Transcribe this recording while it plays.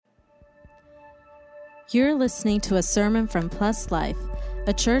You're listening to a sermon from Plus Life,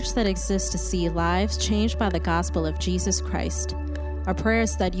 a church that exists to see lives changed by the gospel of Jesus Christ. Our prayer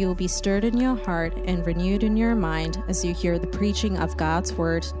is that you will be stirred in your heart and renewed in your mind as you hear the preaching of God's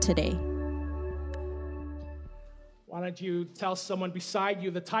word today. Why don't you tell someone beside you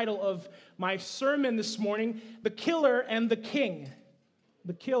the title of my sermon this morning, The Killer and the King.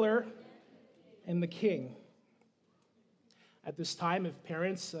 The Killer and the King. At this time, if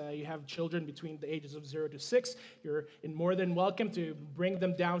parents, you have children between the ages of 0 to 6, you're more than welcome to bring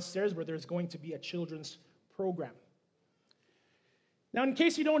them downstairs where there's going to be a children's program. Now, in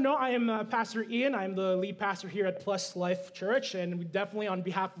case you don't know, I am Pastor Ian. I'm the lead pastor here at Plus Life Church, and we definitely, on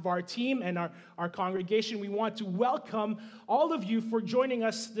behalf of our team and our congregation, we want to welcome all of you for joining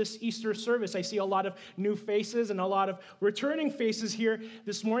us this Easter service. I see a lot of new faces and a lot of returning faces here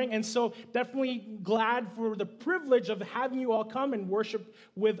this morning, and so definitely glad for the privilege of having you all come and worship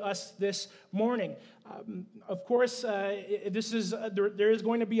with us this morning. Of course, there is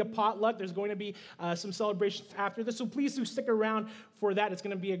going to be a potluck. There's going to be some celebrations after this, so please do stick around for that. It's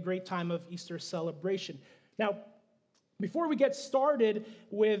going to be a great time of Easter celebration. Now, before we get started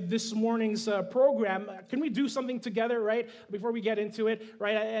with this morning's program, can we do something together, right? Before we get into it,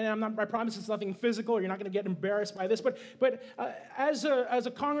 right? And I promise it's nothing physical. You're not going to get embarrassed by this. But as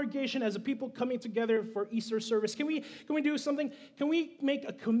a congregation, as a people coming together for Easter service, can we do something? Can we make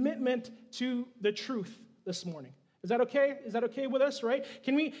a commitment to the truth this morning? Is that okay? Is that okay with us, right?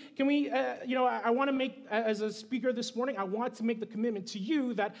 Can we? I want to make, as a speaker this morning, I want to make the commitment to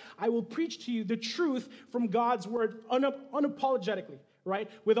you that I will preach to you the truth from God's word unapologetically, right?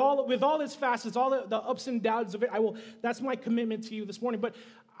 With all its facets, all the ups and downs of it, that's my commitment to you this morning. But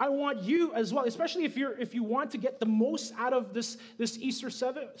I want you as well, especially if you want to get the most out of this Easter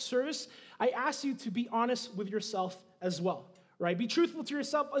service, I ask you to be honest with yourself as well. Right? Be truthful to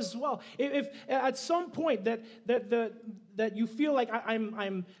yourself as well. If at some point that you feel like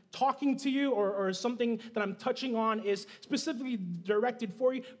I'm talking to you or something that I'm touching on is specifically directed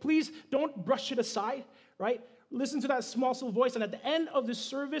for you, please don't brush it aside, right? Listen to that small still voice, and at the end of the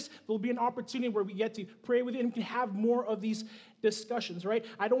service, there'll be an opportunity where we get to pray with you and we can have more of these discussions, right?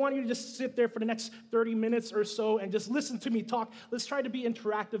 I don't want you to just sit there for the next 30 minutes or so and just listen to me talk. Let's try to be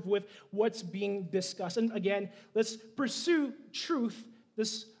interactive with what's being discussed. And again, let's pursue truth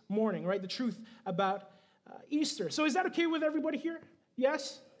this morning, right? The truth about Easter. So is that okay with everybody here?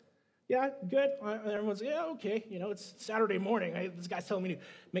 Yes? Yeah, good. Everyone's, yeah, okay. It's Saturday morning. This guy's telling me to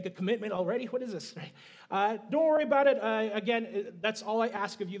make a commitment already. What is this? Right? Don't worry about it. Again, that's all I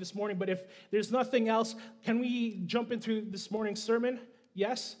ask of you this morning. But if there's nothing else, can we jump into this morning's sermon?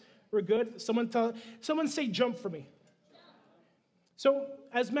 Yes, we're good. Someone say jump for me. So,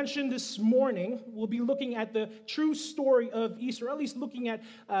 as mentioned this morning, we'll be looking at the true story of Easter, or at least looking at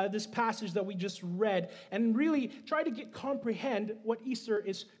this passage that we just read, and really try to comprehend what Easter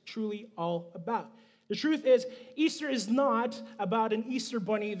is truly all about. The truth is, Easter is not about an Easter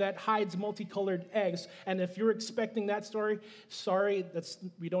bunny that hides multicolored eggs. And if you're expecting that story, sorry,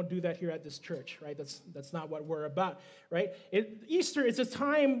 we don't do that here at this church, right? That's not what we're about, right? Easter is a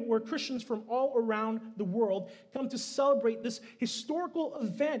time where Christians from all around the world come to celebrate this historical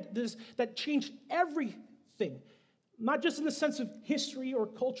event that changed everything. Not just in the sense of history or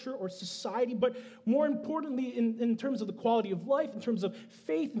culture or society, but more importantly in terms of the quality of life, in terms of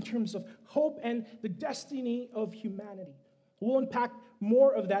faith, in terms of hope, and the destiny of humanity. We'll unpack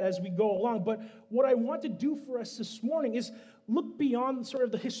more of that as we go along, but what I want to do for us this morning is look beyond sort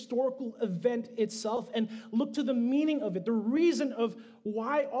of the historical event itself and look to the meaning of it, the reason of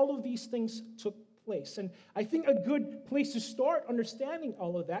why all of these things took place. And I think a good place to start understanding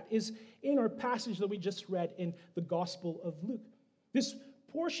all of that is in our passage that we just read in the Gospel of Luke. This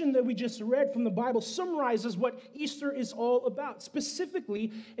portion that we just read from the Bible summarizes what Easter is all about,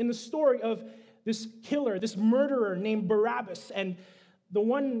 specifically in the story of this killer, this murderer named Barabbas, and the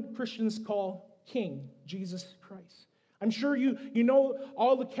one Christians call King, Jesus Christ. I'm sure you know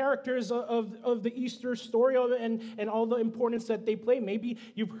all the characters of the Easter story and all the importance that they play. Maybe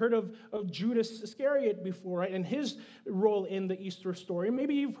you've heard of Judas Iscariot before, right, and his role in the Easter story.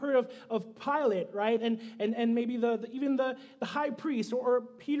 Maybe you've heard of Pilate, right, and maybe even the high priest or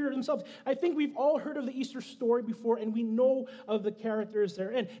Peter himself. I think we've all heard of the Easter story before, and we know of the characters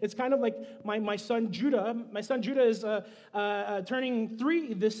therein. It's kind of like my son Judah. My son Judah is turning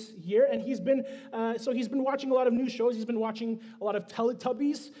 3 this year, and he's been watching a lot of news shows. He's been watching a lot of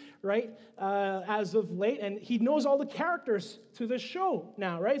Teletubbies, right, as of late, and he knows all the characters to this show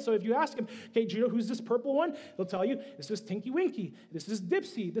now, right? So if you ask him, okay, Judah, who's this purple one? He'll tell you, this is Tinky Winky, this is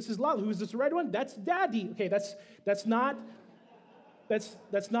Dipsy, this is Lala, who's this red one? That's Daddy. Okay, that's not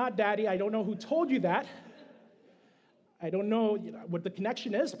That's not Daddy. I don't know who told you that. I don't know, what the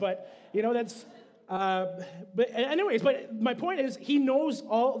connection is, but that's. But anyways, but my point is, he knows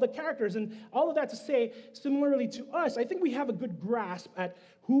all the characters, and all of that to say, similarly to us, I think we have a good grasp at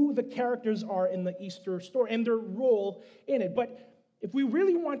who the characters are in the Easter story and their role in it. But if we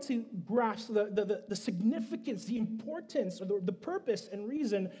really want to grasp the significance, the importance, or the purpose and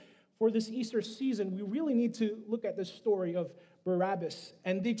reason for this Easter season, we really need to look at the story of Barabbas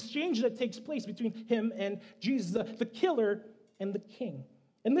and the exchange that takes place between him and Jesus, the killer and the king.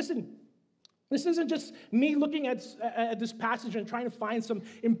 And listen, this isn't just me looking at this passage and trying to find some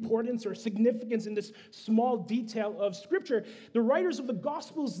importance or significance in this small detail of Scripture. The writers of the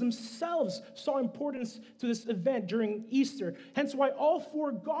Gospels themselves saw importance to this event during Easter. Hence why all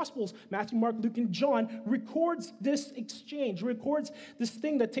four Gospels, Matthew, Mark, Luke, and John, records this exchange, records this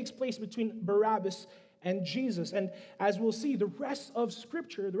thing that takes place between Barabbas and Jesus. And as we'll see, the rest of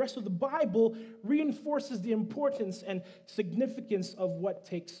Scripture, the rest of the Bible, reinforces the importance and significance of what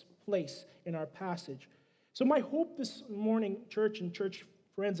takes place in our passage. So my hope this morning, church and church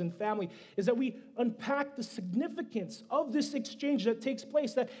friends and family, is that we unpack the significance of this exchange that takes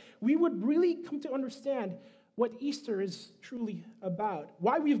place, that we would really come to understand what Easter is truly about,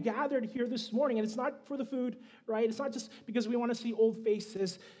 why we've gathered here this morning. And it's not for the food, right? It's not just because we want to see old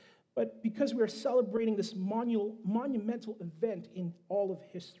faces, but because we are celebrating this monumental event in all of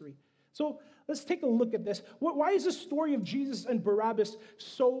history. So let's take a look at this. Why is the story of Jesus and Barabbas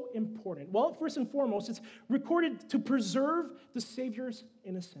so important? Well, first and foremost, it's recorded to preserve the Savior's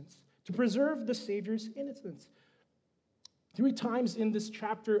innocence. To preserve the Savior's innocence. 3 times in this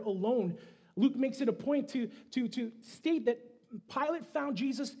chapter alone, Luke makes it a point to state that Pilate found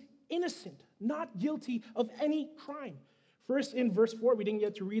Jesus innocent, not guilty of any crime. First, in verse 4, we didn't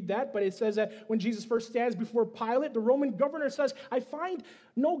get to read that, but it says that when Jesus first stands before Pilate, the Roman governor says, "I find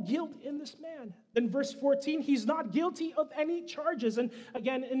no guilt in this man." Then verse 14, he's not guilty of any charges. And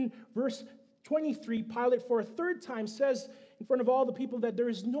again, in verse 23, Pilate for a third time says in front of all the people that there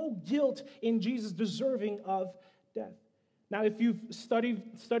is no guilt in Jesus deserving of death. Now, if you've studied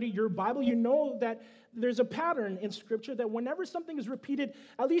your Bible, you know that there's a pattern in Scripture that whenever something is repeated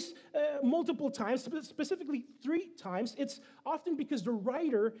at least multiple times, specifically 3 times, it's often because the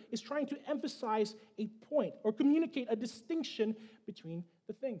writer is trying to emphasize a point or communicate a distinction between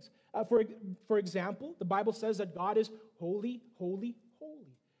the things. For example, the Bible says that God is holy, holy,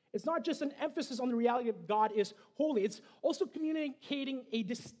 holy. It's not just an emphasis on the reality that God is holy. It's also communicating a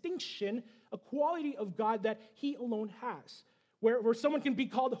distinction, a quality of God that he alone has. Where someone can be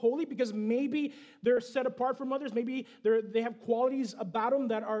called holy because maybe they're set apart from others, maybe they have qualities about them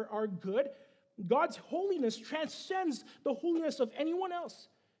that are good. God's holiness transcends the holiness of anyone else.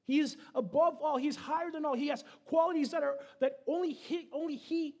 He is above all. He's higher than all. He has qualities that only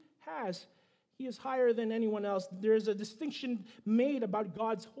he has. He is higher than anyone else. There is a distinction made about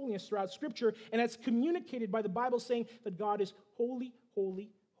God's holiness throughout Scripture, and that's communicated by the Bible saying that God is holy,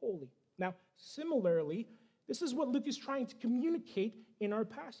 holy, holy. Now, similarly, this is what Luke is trying to communicate in our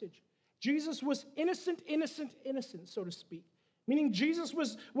passage. Jesus was innocent, so to speak. Meaning Jesus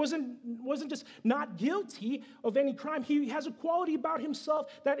wasn't just not guilty of any crime. He has a quality about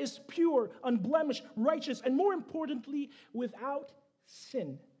himself that is pure, unblemished, righteous, and more importantly, without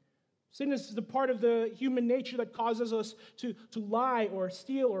sin. Sin is the part of the human nature that causes us to lie or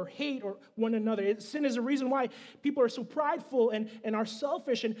steal or hate or one another. Sin is the reason why people are so prideful and are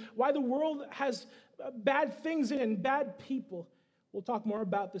selfish, and why the world has bad things in it and bad people. We'll talk more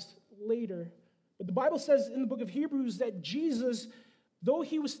about this later. But the Bible says in the book of Hebrews that Jesus, though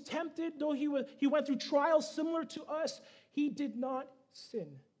he was tempted, though he went through trials similar to us, he did not sin.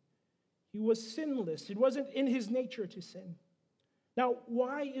 He was sinless. It wasn't in his nature to sin. Now,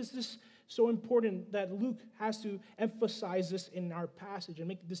 why is this so important that Luke has to emphasize this in our passage and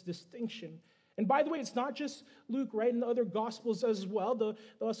make this distinction? And by the way, it's not just Luke, right? In the other Gospels as well, the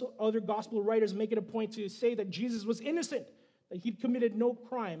other Gospel writers make it a point to say that Jesus was innocent, that he'd committed no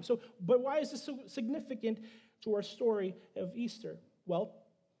crime. But why is this so significant to our story of Easter? Well,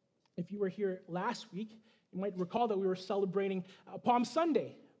 if you were here last week, you might recall that we were celebrating Palm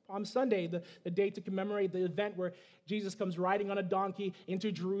Sunday. Palm Sunday, the day to commemorate the event where Jesus comes riding on a donkey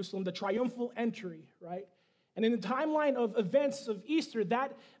into Jerusalem, the triumphal entry, right? And in the timeline of events of Easter,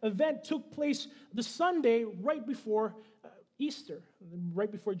 that event took place the Sunday right before Easter, right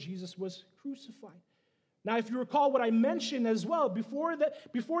before Jesus was crucified. Now, if you recall what I mentioned as well, before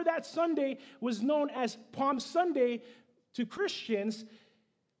that Sunday was known as Palm Sunday to Christians,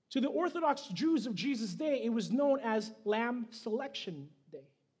 to the Orthodox Jews of Jesus' day, it was known as Lamb Selection Day.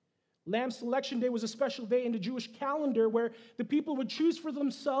 Lamb Selection Day was a special day in the Jewish calendar where the people would choose for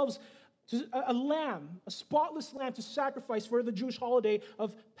themselves a lamb, a spotless lamb to sacrifice for the Jewish holiday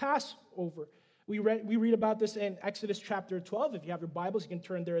of Passover. We read about this in Exodus chapter 12. If you have your Bibles, you can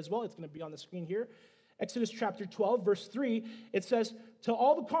turn there as well. It's going to be on the screen here. Exodus chapter 12, verse 3, it says, "To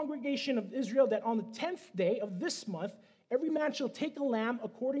all the congregation of Israel that on the 10th day of this month, every man shall take a lamb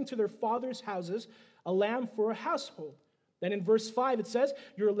according to their father's houses, a lamb for a household." Then in verse 5, it says,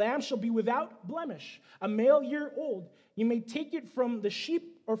 "Your lamb shall be without blemish, a male year old. You may take it from the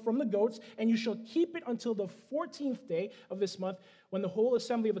sheep or from the goats, and you shall keep it until the 14th day of this month, when the whole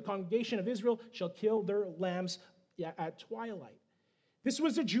assembly of the congregation of Israel shall kill their lambs at twilight." This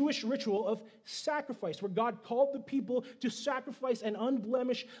was a Jewish ritual of sacrifice, where God called the people to sacrifice an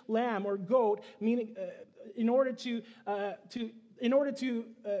unblemished lamb or goat, meaning in order to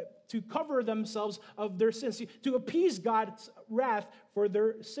cover themselves of their sins, to appease God's wrath for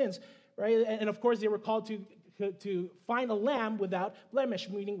their sins, right? And of course, they were called to find a lamb without blemish,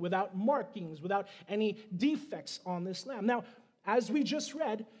 meaning without markings, without any defects on this lamb. Now, as we just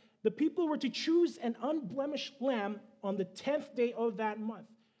read, the people were to choose an unblemished lamb on the 10th day of that month.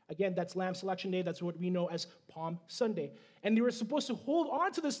 Again, that's Lamb Selection Day. That's what we know as Palm Sunday. And they were supposed to hold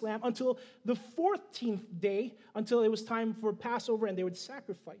on to this lamb until the 14th day, until it was time for Passover, and they would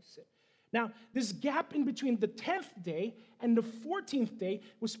sacrifice it. Now, this gap in between the 10th day and the 14th day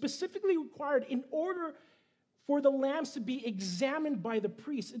was specifically required in order for the lambs to be examined by the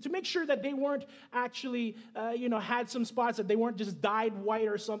priest, to make sure that they weren't actually, had some spots, that they weren't just dyed white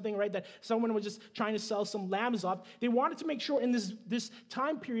or something, right? That someone was just trying to sell some lambs off. They wanted to make sure in this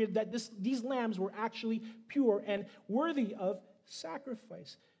time period that these lambs were actually pure and worthy of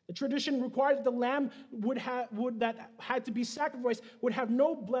sacrifice. The tradition required that the lamb that had to be sacrificed would have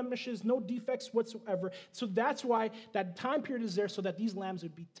no blemishes, no defects whatsoever. So that's why that time period is there, so that these lambs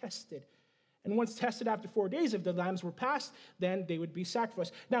would be tested. And once tested after 4 days, if the lambs were passed, then they would be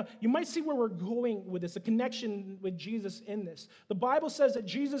sacrificed. Now, you might see where we're going with this, the connection with Jesus in this. The Bible says that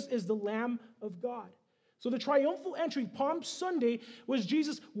Jesus is the Lamb of God. So the triumphal entry, Palm Sunday, was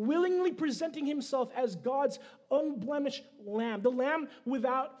Jesus willingly presenting himself as God's unblemished lamb, the lamb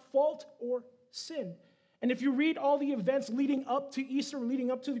without fault or sin. And if you read all the events leading up to Easter,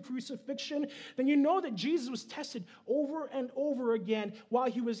 leading up to the crucifixion, then you know that Jesus was tested over and over again while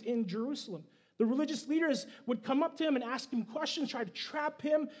he was in Jerusalem. The religious leaders would come up to him and ask him questions, try to trap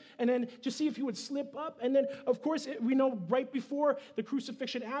him, and then to see if he would slip up. And then, of course, we know right before the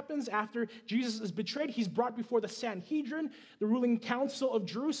crucifixion happens, after Jesus is betrayed, he's brought before the Sanhedrin, the ruling council of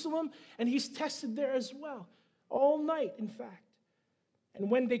Jerusalem, and he's tested there as well, all night, in fact. And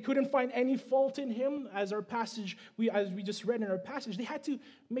when they couldn't find any fault in him, as we just read in our passage, they had to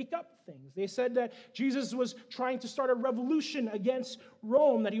make up things. They said that Jesus was trying to start a revolution against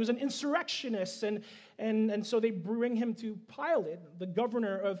Rome, that he was an insurrectionist, and so they bring him to Pilate, the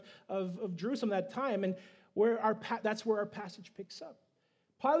governor of Jerusalem at that time, and that's where our passage picks up.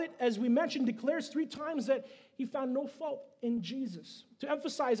 Pilate, as we mentioned, declares 3 times that he found no fault in Jesus, to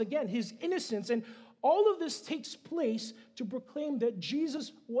emphasize again his innocence. And all of this takes place to proclaim that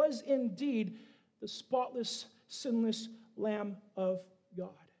Jesus was indeed the spotless, sinless Lamb of God.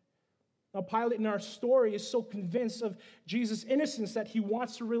 Now, Pilate in our story is so convinced of Jesus' innocence that he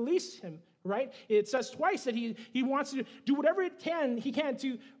wants to release him, right? It says twice that he wants to do whatever he can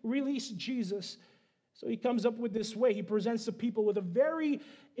to release Jesus. So he comes up with this way. He presents the people with a very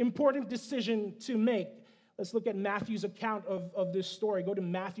important decision to make. Let's look at Matthew's account of this story. Go to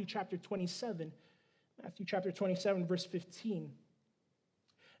Matthew chapter 27. Matthew chapter 27, verse 15.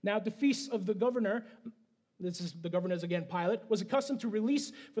 Now, at the feast of the governor, this is the governor is again Pilate, was accustomed to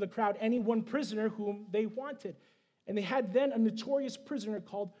release for the crowd any one prisoner whom they wanted. And they had then a notorious prisoner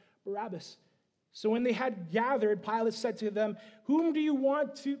called Barabbas. So when they had gathered, Pilate said to them, "Whom do you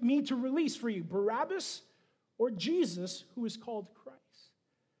want me to release for you, Barabbas or Jesus, who is called Christ?"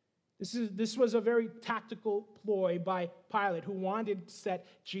 This was a very tactical ploy by Pilate, who wanted to set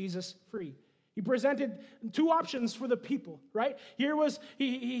Jesus free. He presented 2 options for the people, right? Here was,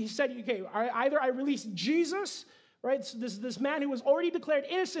 he said, okay, either I release Jesus, right? So this man who was already declared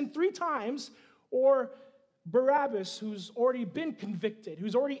innocent 3 times, or Barabbas, who's already been convicted,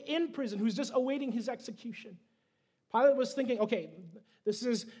 who's already in prison, who's just awaiting his execution. Pilate was thinking, okay,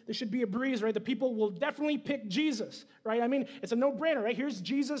 this should be a breeze, right? The people will definitely pick Jesus, right? I mean, it's a no-brainer, right? Here's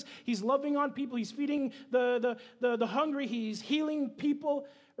Jesus. He's loving on people. He's feeding the hungry. He's healing people,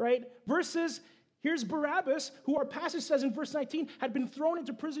 right? Versus, here's Barabbas, who our passage says in verse 19, had been thrown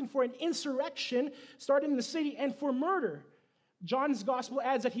into prison for an insurrection started in the city and for murder. John's gospel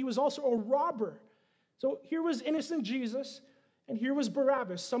adds that he was also a robber. So here was innocent Jesus, And here was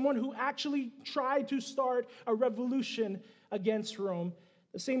Barabbas, someone who actually tried to start a revolution against Rome.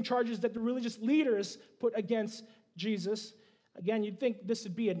 The same charges that the religious leaders put against Jesus. Again, you'd think this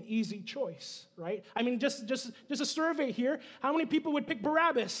would be an easy choice, right? I mean, just a survey here. How many people would pick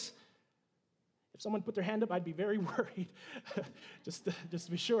Barabbas? If someone put their hand up, I'd be very worried, just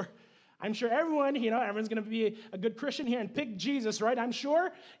to be sure. I'm sure everyone's going to be a good Christian here and pick Jesus, right? I'm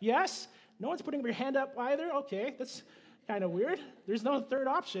sure. Yes? No one's putting their hand up either? Okay, that's kind of weird. There's no third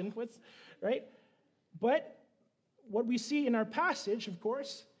option, right? But what we see in our passage, of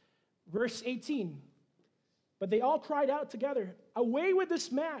course, verse 18, but they all cried out together, "Away with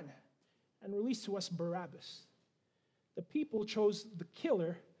this man, and release to us Barabbas." The people chose the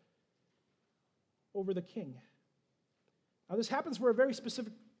killer over the king. Now, this happens for a very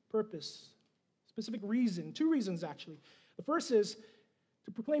specific purpose, specific reason, two reasons actually. The first is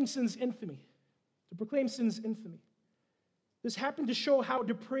to proclaim sin's infamy, to proclaim sin's infamy. This happened to show how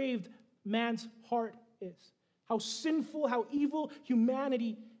depraved man's heart is, how sinful, how evil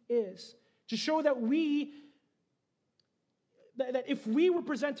humanity is, to show that that if we were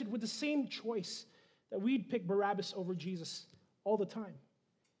presented with the same choice, that we'd pick Barabbas over Jesus all the time.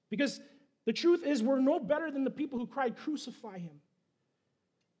 Because the truth is, we're no better than the people who cried, "Crucify him."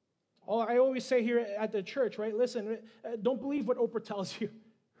 I always say here at the church, right? Listen, don't believe what Oprah tells you,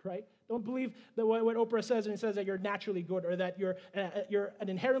 right? Don't believe that what Oprah says, and it says that you're naturally good or that you're an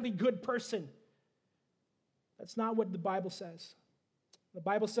inherently good person. That's not what the Bible says. The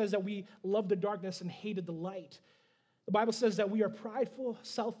Bible says that we love the darkness and hated the light. The Bible says that we are prideful,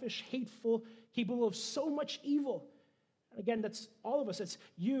 selfish, hateful, capable of so much evil. And again, that's all of us. It's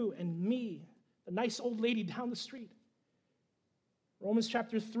you and me, the nice old lady down the street. Romans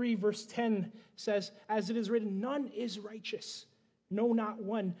chapter 3, verse 10 says, "As it is written, none is righteous, no, not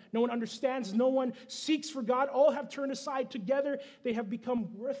one. No one understands, no one seeks for God. All have turned aside. Together they have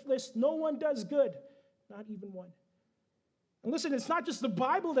become worthless. No one does good, not even one." And listen, it's not just the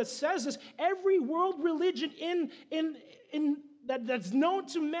Bible that says this. Every world religion that's known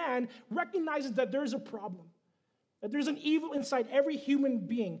to man recognizes that there's a problem, that there's an evil inside every human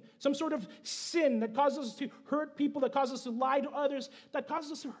being, some sort of sin that causes us to hurt people, that causes us to lie to others, that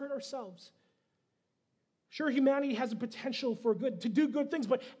causes us to hurt ourselves. Sure, humanity has the potential for good, to do good things,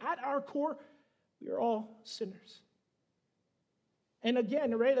 but at our core, we are all sinners. And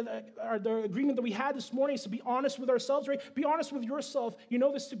again, right, the agreement that we had this morning is to be honest with ourselves, right? Be honest with yourself. You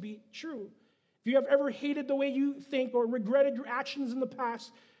know this to be true. If you have ever hated the way you think or regretted your actions in the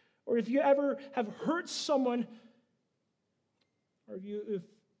past, or if you ever have hurt someone, or if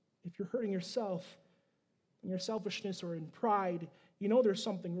you're hurting yourself in your selfishness or in pride, you know there's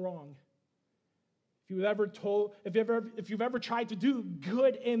something wrong. If you've ever tried to do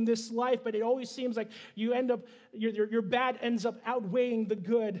good in this life, but it always seems like your bad ends up outweighing the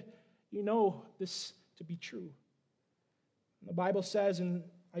good, you know this to be true. The Bible says in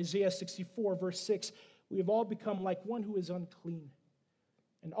Isaiah 64, verse 6, "We have all become like one who is unclean,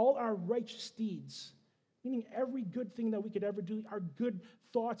 and all our righteous deeds," meaning every good thing that we could ever do, our good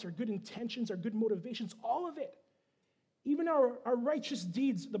thoughts, our good intentions, our good motivations, all of it, even our righteous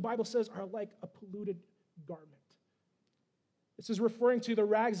deeds, the Bible says, are like a polluted garment. This is referring to the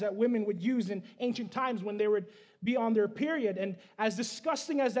rags that women would use in ancient times when they would be on their period. And as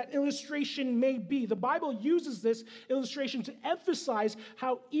disgusting as that illustration may be, the Bible uses this illustration to emphasize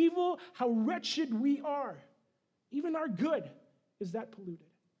how evil, how wretched we are. Even our good is that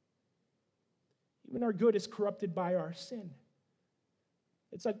polluted. Even our good is corrupted by our sin.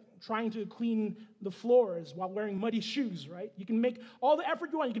 It's like trying to clean the floors while wearing muddy shoes, right? You can make all the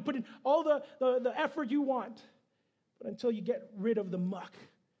effort you want. You can put in all the effort you want. But until you get rid of the muck,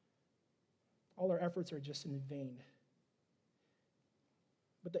 all our efforts are just in vain.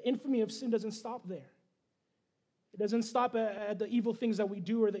 But the infamy of sin doesn't stop there. It doesn't stop at the evil things that we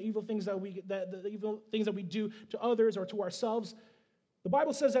do or the evil things that we do to others or to ourselves. The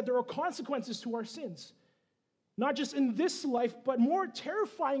Bible says that there are consequences to our sins. Not just in this life, but more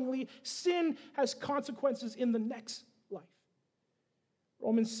terrifyingly, sin has consequences in the next life.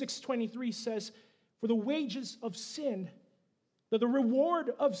 Romans 6:23 says, "For the wages of sin, that the reward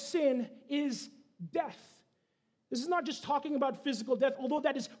of sin is death." This is not just talking about physical death, although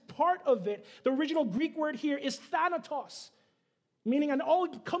that is part of it. The original Greek word here is thanatos, meaning an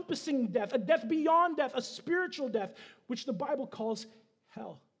all-encompassing death, a death beyond death, a spiritual death, which the Bible calls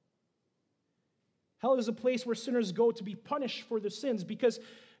hell. Hell is a place where sinners go to be punished for their sins, because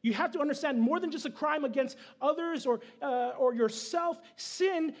you have to understand, more than just a crime against others or yourself,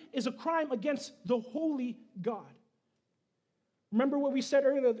 sin is a crime against the holy God. Remember what we said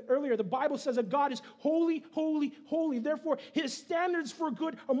earlier. The Bible says that God is holy, holy, holy. Therefore, his standards for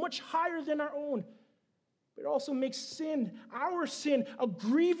good are much higher than our own. But it also makes sin, our sin, a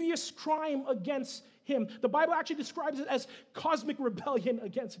grievous crime against him. The Bible actually describes it as cosmic rebellion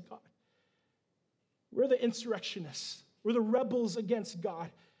against God. We're the insurrectionists. We're the rebels against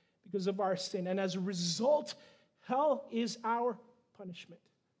God because of our sin. And as a result, hell is our punishment.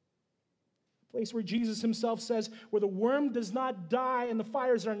 A place where Jesus himself says, where the worm does not die and the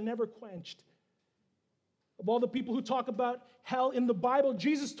fires are never quenched. Of all the people who talk about hell in the Bible,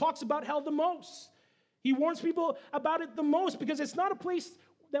 Jesus talks about hell the most. He warns people about it the most because it's not a place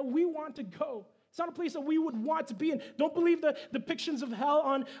that we want to go. It's not a place that we would want to be in. Don't believe the depictions of hell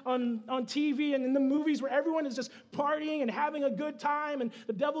on TV and in the movies where everyone is just partying and having a good time and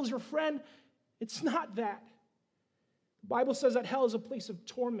the devil's your friend. It's not that. The Bible says that hell is a place of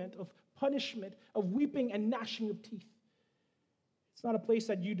torment, of punishment, of weeping and gnashing of teeth. It's not a place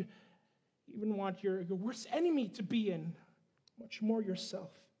that you'd even want your worst enemy to be in, much more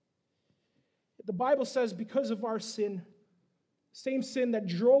yourself. The Bible says because of our sin, same sin that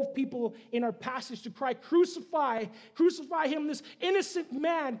drove people in our passage to cry, crucify him, this innocent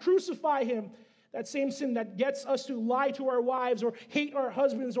man, crucify him. That same sin that gets us to lie to our wives or hate our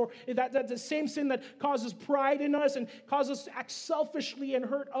husbands, or that's the same sin that causes pride in us and causes us to act selfishly and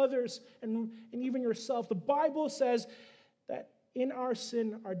hurt others and even yourself. The Bible says that in our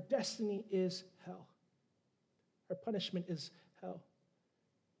sin, our destiny is hell. Our punishment is hell.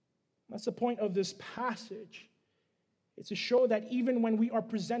 That's the point of this passage. It's to show that even when we are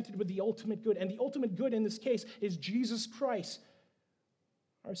presented with the ultimate good, and the ultimate good in this case is Jesus Christ,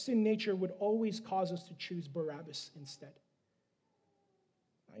 our sin nature would always cause us to choose Barabbas instead.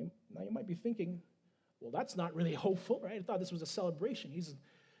 Now you might be thinking, well, that's not really hopeful, right? I thought this was a celebration. He's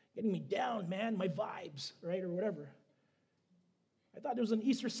getting me down, man, my vibes, right, or whatever. I thought there was an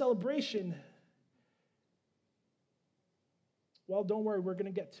Easter celebration. Well, don't worry, we're going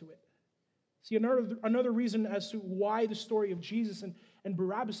to get to it. See, another reason as to why the story of Jesus and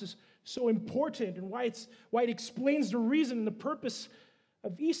Barabbas is so important and why it explains the reason and the purpose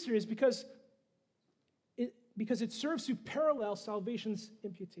of Easter is because it serves to parallel salvation's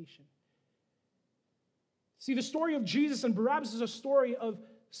imputation. See, the story of Jesus and Barabbas is a story of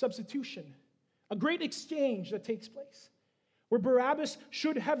substitution, a great exchange that takes place. Where Barabbas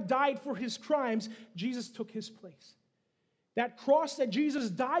should have died for his crimes, Jesus took his place. That cross that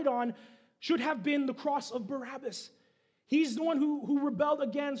Jesus died on should have been the cross of Barabbas. He's the one who rebelled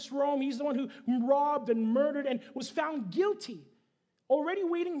against Rome. He's the one who robbed and murdered and was found guilty, already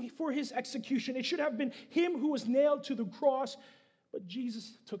waiting for his execution. It should have been him who was nailed to the cross, but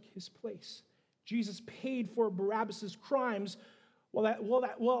Jesus took his place. Jesus paid for Barabbas' crimes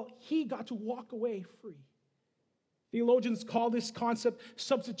while he got to walk away free. Theologians call this concept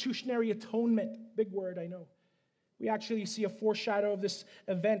substitutionary atonement. Big word, I know. We actually see a foreshadow of this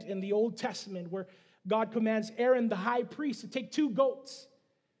event in the Old Testament where God commands Aaron, the high priest, to take 2 goats.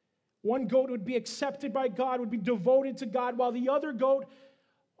 One goat would be accepted by God, would be devoted to God, while the other goat,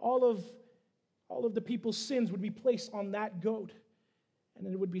 all of the people's sins would be placed on that goat. And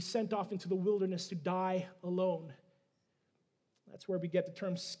then it would be sent off into the wilderness to die alone. That's where we get the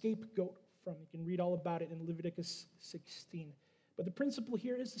term scapegoat from. You can read all about it in Leviticus 16. But the principle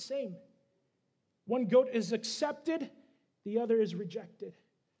here is the same. One goat is accepted, the other is rejected.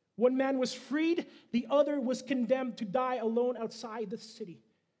 One man was freed, the other was condemned to die alone outside the city.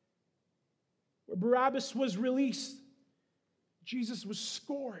 Where Barabbas was released, Jesus was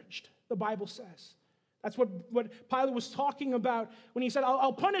scourged, the Bible says. That's what Pilate was talking about when he said,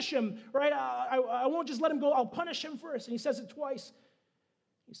 I'll punish him, right? I won't just let him go, I'll punish him first. And he says it twice.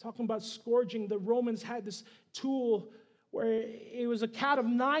 He's talking about scourging. The Romans had this tool where it was a cat of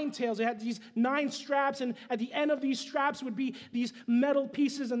 9 tails. It had these 9 straps, and at the end of these straps would be these metal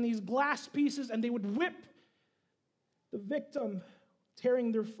pieces and these glass pieces, and they would whip the victim,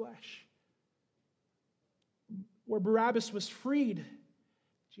 tearing their flesh. Where Barabbas was freed,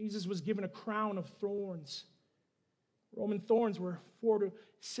 Jesus was given a crown of thorns. Roman thorns were 4 to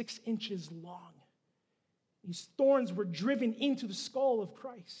 6 inches long. These thorns were driven into the skull of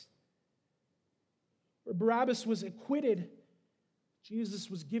Christ. Where Barabbas was acquitted, Jesus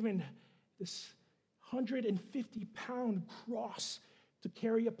was given this 150-pound cross to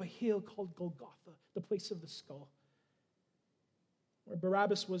carry up a hill called Golgotha, the place of the skull. Where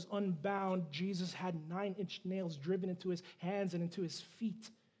Barabbas was unbound, Jesus had 9-inch nails driven into his hands and into his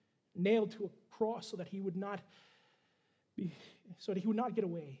feet, nailed to a cross so that he would not get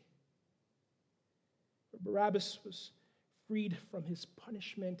away. Where Barabbas was freed from his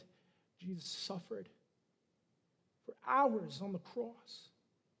punishment, Jesus suffered. for hours on the cross.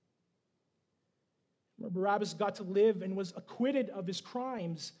 Where Barabbas got to live and was acquitted of his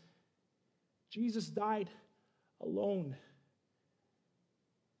crimes, Jesus died alone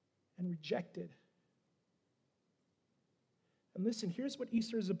and rejected. And listen, here's what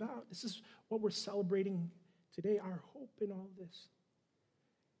Easter is about. This is what we're celebrating today, our hope in all this.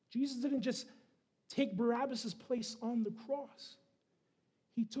 Jesus didn't just take Barabbas' place on the cross.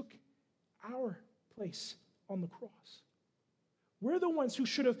 He took our place on the cross. We're the ones who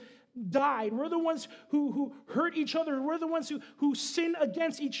should have died. We're the ones who hurt each other. We're the ones who sin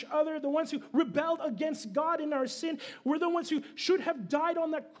against each other, the ones who rebelled against God in our sin. We're the ones who should have died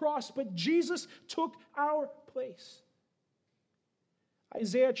on that cross, but Jesus took our place.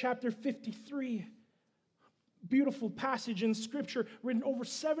 Isaiah chapter 53, beautiful passage in Scripture written over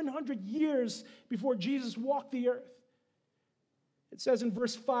 700 years before Jesus walked the earth. It says in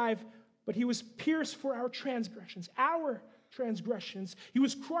verse 5, "But he was pierced for our transgressions, our transgressions. He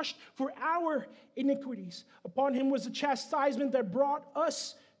was crushed for our iniquities. Upon him was the chastisement that brought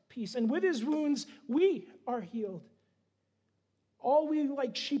us peace, and with his wounds we are healed. All we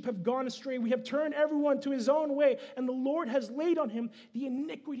like sheep have gone astray. We have turned everyone to his own way, and the Lord has laid on him the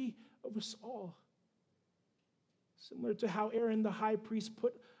iniquity of us all." Similar to how Aaron the high priest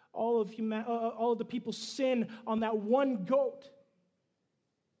put all of the people's sin on that one goat,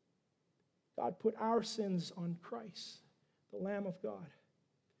 God put our sins on Christ, the Lamb of God.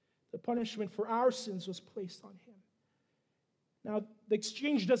 The punishment for our sins was placed on him. Now, the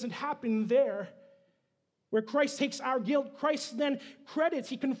exchange doesn't happen there, where Christ takes our guilt. Christ then credits,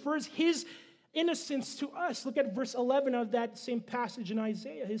 he confers his innocence to us. Look at verse 11 of that same passage in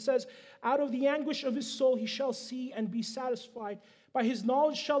Isaiah. He says, "Out of the anguish of his soul he shall see and be satisfied. By his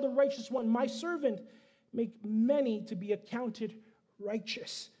knowledge shall the righteous one, my servant, make many to be accounted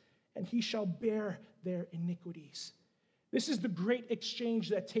righteous, and he shall bear their iniquities." This is the great exchange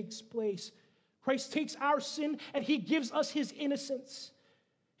that takes place. Christ takes our sin and he gives us his innocence,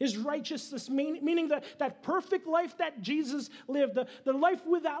 his righteousness, meaning that perfect life that Jesus lived, the life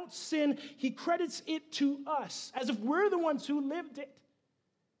without sin, he credits it to us as if we're the ones who lived it.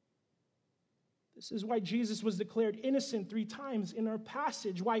 This is why Jesus was declared innocent 3 times in our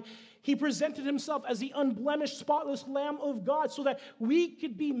passage, why he presented himself as the unblemished, spotless Lamb of God so that we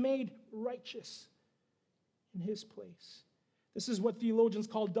could be made righteous in his place. This is what theologians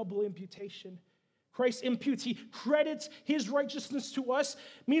call double imputation. Christ imputes, he credits his righteousness to us.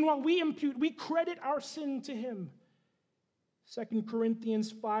 Meanwhile, we credit our sin to him. 2 Corinthians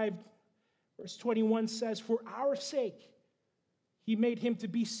 5, verse 21 says, "For our sake, he made him to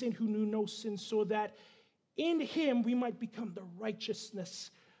be sin who knew no sin, so that in him we might become the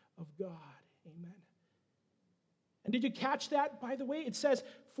righteousness of God." Amen. And did you catch that, by the way? It says,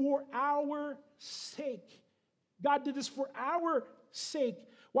 "For our sake." God did this for our sake.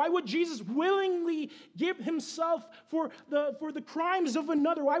 Why would Jesus willingly give himself for the crimes of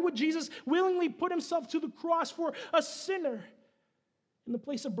another? Why would Jesus willingly put himself to the cross for a sinner in the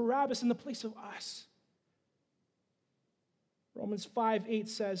place of Barabbas, in the place of us? Romans 5:8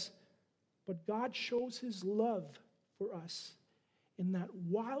 says, "But God shows his love for us in that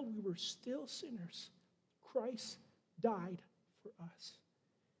while we were still sinners, Christ died for us."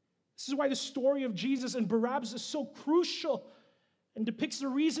 This is why the story of Jesus and Barabbas is so crucial and depicts the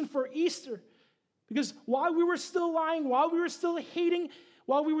reason for Easter. Because while we were still lying, while we were still hating,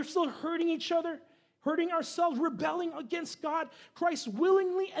 while we were still hurting each other, hurting ourselves, rebelling against God, Christ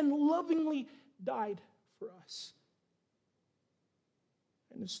willingly and lovingly died for us.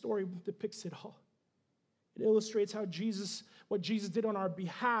 And the story depicts it all. It illustrates what Jesus did on our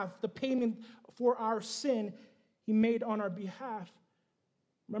behalf, the payment for our sin he made on our behalf.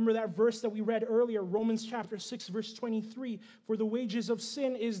 Remember that verse that we read earlier, Romans chapter 6, verse 23, "For the wages of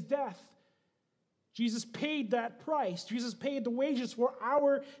sin is death." Jesus paid that price. Jesus paid the wages for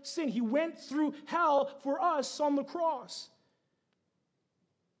our sin. He went through hell for us on the cross.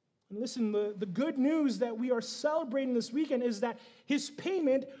 And listen, the good news that we are celebrating this weekend is that his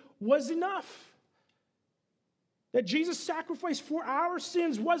payment was enough. That Jesus' sacrifice for our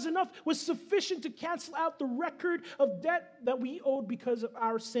sins was enough, was sufficient to cancel out the record of debt that we owed because of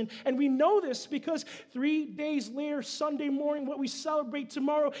our sin. And we know this because 3 days later, Sunday morning, what we celebrate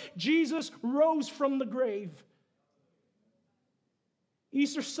tomorrow, Jesus rose from the grave.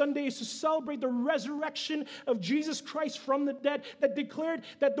 Easter Sunday is to celebrate the resurrection of Jesus Christ from the dead, that declared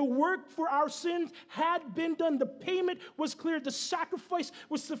that the work for our sins had been done. The payment was clear. The sacrifice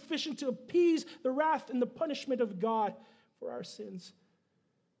was sufficient to appease the wrath and the punishment of God for our sins.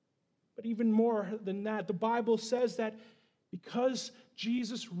 But even more than that, the Bible says that because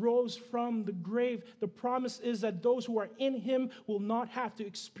Jesus rose from the grave. The promise is that those who are in him will not have to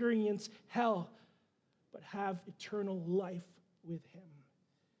experience hell, but have eternal life with him.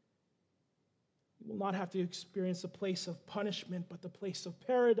 We will not have to experience a place of punishment, but the place of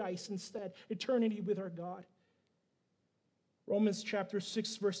paradise instead, eternity with our God. Romans chapter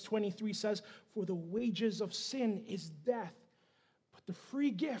 6, verse 23 says, "For the wages of sin is death, but the free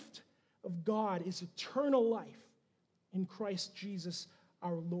gift of God is eternal life in Christ Jesus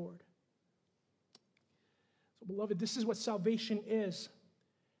our Lord." So, beloved, this is what salvation is.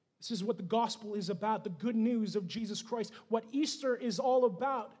 This is what the gospel is about, the good news of Jesus Christ, what Easter is all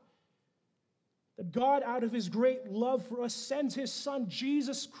about. That God, out of his great love for us, sends his Son,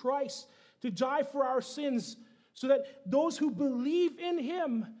 Jesus Christ, to die for our sins, so that those who believe in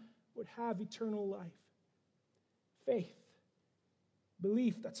him would have eternal life. Faith,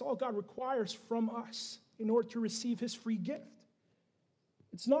 belief, that's all God requires from us in order to receive his free gift.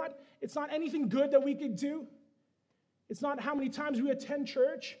 It's not anything good that we could do. It's not how many times we attend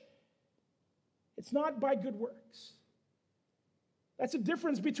church. It's not by good works. That's the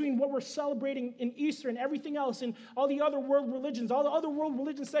difference between what we're celebrating in Easter and everything else in all the other world religions. All the other world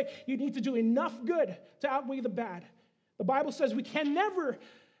religions say you need to do enough good to outweigh the bad. The Bible says we can never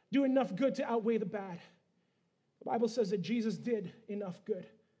do enough good to outweigh the bad. The Bible says that Jesus did enough good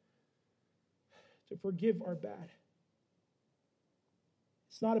to forgive our bad.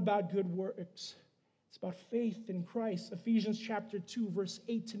 It's not about good works. It's about faith in Christ. Ephesians chapter 2, verse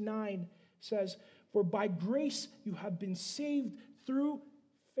 8 to 9 says, "For by grace you have been saved through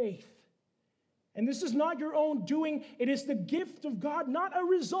faith. And this is not your own doing. It is the gift of God, not a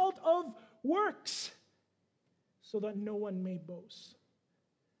result of works, so that no one may boast."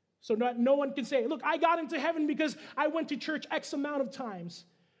 So that no one can say, "Look, I got into heaven because I went to church X amount of times."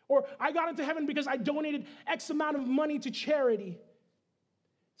 Or, "I got into heaven because I donated X amount of money to charity."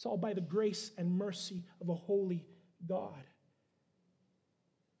 It's all by the grace and mercy of a holy God.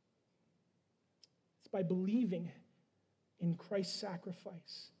 It's by believing in Christ's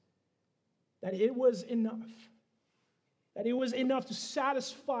sacrifice that it was enough. That it was enough to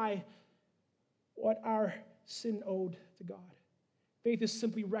satisfy what our sin owed to God. Faith is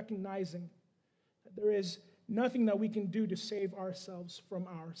simply recognizing that there is nothing that we can do to save ourselves from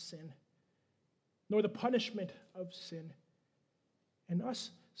our sin, nor the punishment of sin, and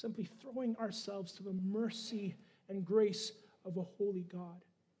us simply throwing ourselves to the mercy and grace of a holy God.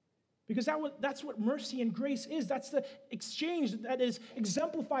 Because that's what mercy and grace is. That's the exchange that is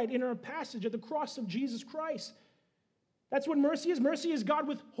exemplified in our passage at the cross of Jesus Christ. That's what mercy is. Mercy is God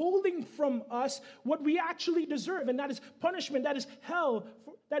withholding from us what we actually deserve, and that is punishment. That is hell.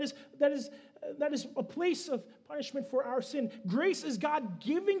 That is a place of punishment for our sin. Grace is God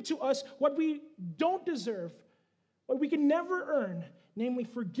giving to us what we don't deserve, what we can never earn, namely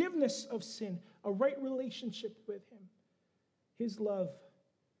forgiveness of sin, a right relationship with him, his love.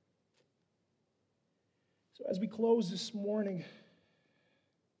 So as we close this morning,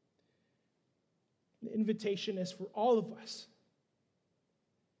 the invitation is for all of us.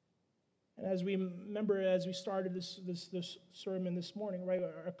 And as we remember, as we started this sermon this morning, right,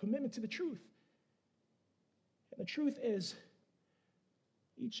 our commitment to the truth. And the truth is,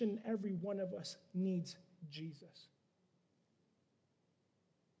 each and every one of us needs Jesus.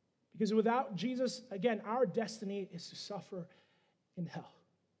 Because without Jesus, again, our destiny is to suffer in hell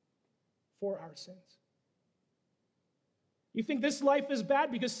for our sins. You think this life is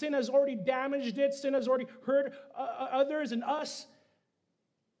bad because sin has already damaged it, sin has already hurt others and us?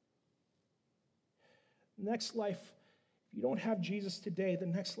 Next life, if you don't have Jesus today, the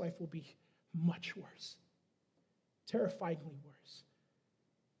next life will be much worse, terrifyingly worse.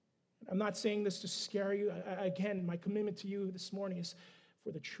 I'm not saying this to scare you. Again, my commitment to you this morning is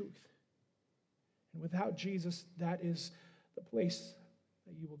for the truth. And without Jesus, that is the place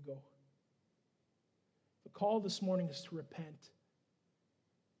that you will go. The call this morning is to repent.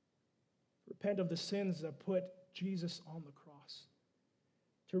 Repent of the sins that put Jesus on the cross.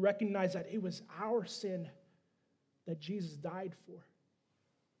 To recognize that it was our sin that Jesus died for.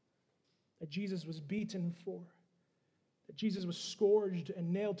 That Jesus was beaten for. That Jesus was scourged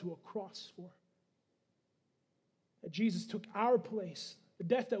and nailed to a cross for. That Jesus took our place, the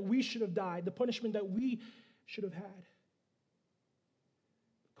death that we should have died, the punishment that we should have had.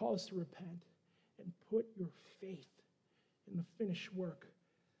 The call is to repent and put your faith in the finished work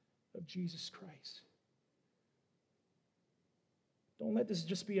of Jesus Christ. Don't let this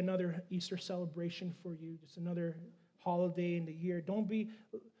just be another Easter celebration for you, just another holiday in the year. Don't be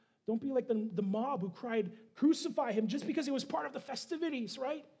like the mob who cried, "Crucify him," just because it was part of the festivities,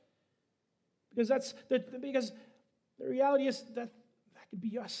 right? Because the reality is that could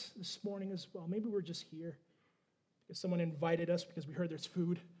be us this morning as well. Maybe we're just here because someone invited us because we heard there's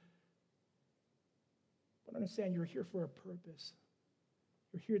food. But understand, you're here for a purpose.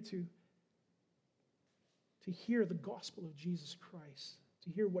 You're here to hear the gospel of Jesus Christ, to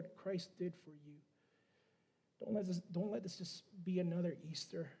hear what Christ did for you. Don't let this just be another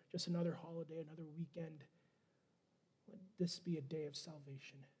Easter, just another holiday, another weekend. Let this be a day of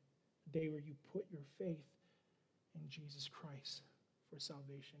salvation, a day where you put your faith in Jesus Christ for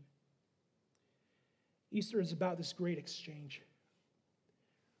salvation. Easter is about this great exchange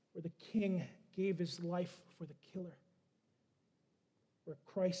where the king gave his life for the killer, where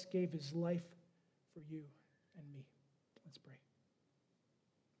Christ gave his life for you and me. Let's pray.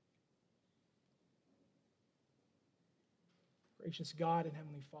 Gracious God and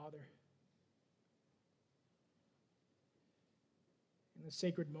Heavenly Father, in this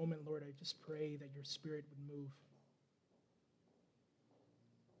sacred moment, Lord, I just pray that your Spirit would move.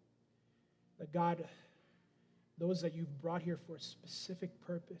 That God, those that you've brought here for a specific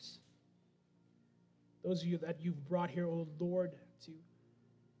purpose, those of you that you've brought here, oh Lord, to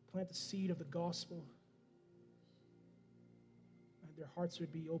plant the seed of the gospel, that their hearts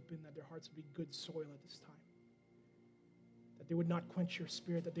would be open, that their hearts would be good soil at this time. That they would not quench your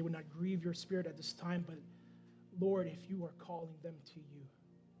Spirit, that they would not grieve your Spirit at this time, but Lord, if you are calling them to you,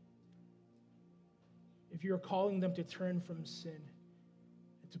 if you are calling them to turn from sin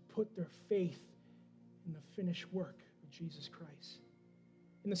and to put their faith in the finished work of Jesus Christ,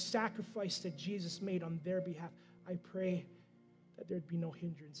 in the sacrifice that Jesus made on their behalf, I pray that there'd be no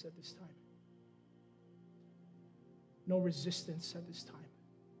hindrance at this time, no resistance at this time.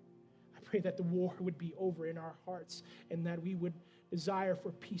 I pray that the war would be over in our hearts and that we would desire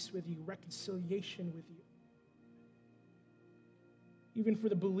for peace with you, reconciliation with you. Even for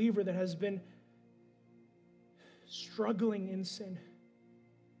the believer that has been struggling in sin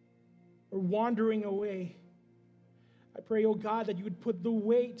or wandering away, I pray, oh God, that you would put the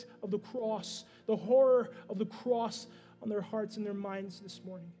weight of the cross, the horror of the cross on their hearts and their minds this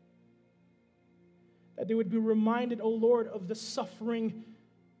morning. That they would be reminded, oh Lord, of the suffering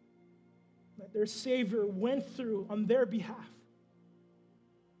that their Savior went through on their behalf.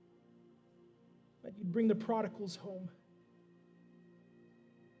 That you'd bring the prodigals home.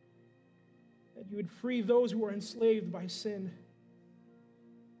 That you would free those who are enslaved by sin.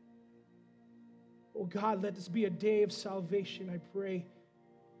 Oh God, let this be a day of salvation, I pray.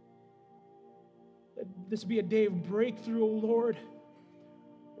 Let this be a day of breakthrough, oh Lord,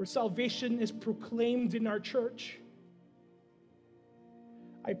 where salvation is proclaimed in our church.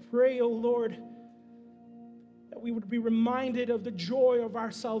 I pray, oh Lord, that we would be reminded of the joy of our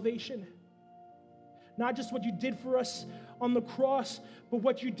salvation. Not just what you did for us on the cross, but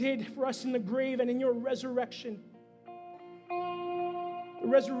what you did for us in the grave and in your resurrection. The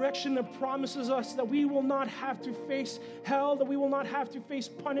resurrection that promises us that we will not have to face hell, that we will not have to face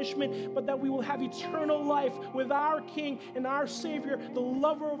punishment, but that we will have eternal life with our King and our Savior, the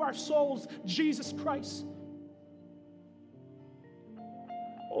lover of our souls, Jesus Christ.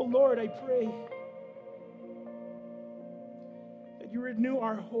 Oh Lord, I pray that you renew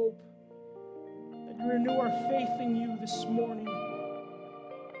our hope, that you renew our faith in you this morning.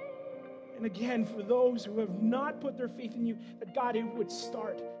 And again, for those who have not put their faith in you, that God, it would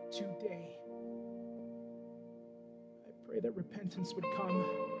start today. I pray that repentance would come,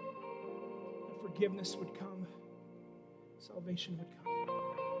 that forgiveness would come, salvation would come.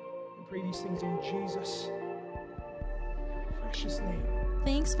 I pray these things in Jesus' precious name.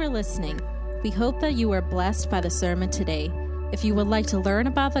 Thanks for listening. We hope that you were blessed by the sermon today. If you would like to learn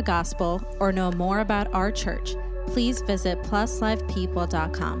about the gospel or know more about our church, please visit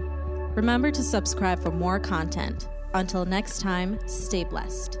pluslifepeople.com. Remember to subscribe for more content. Until next time, stay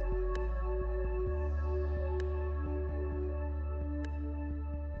blessed.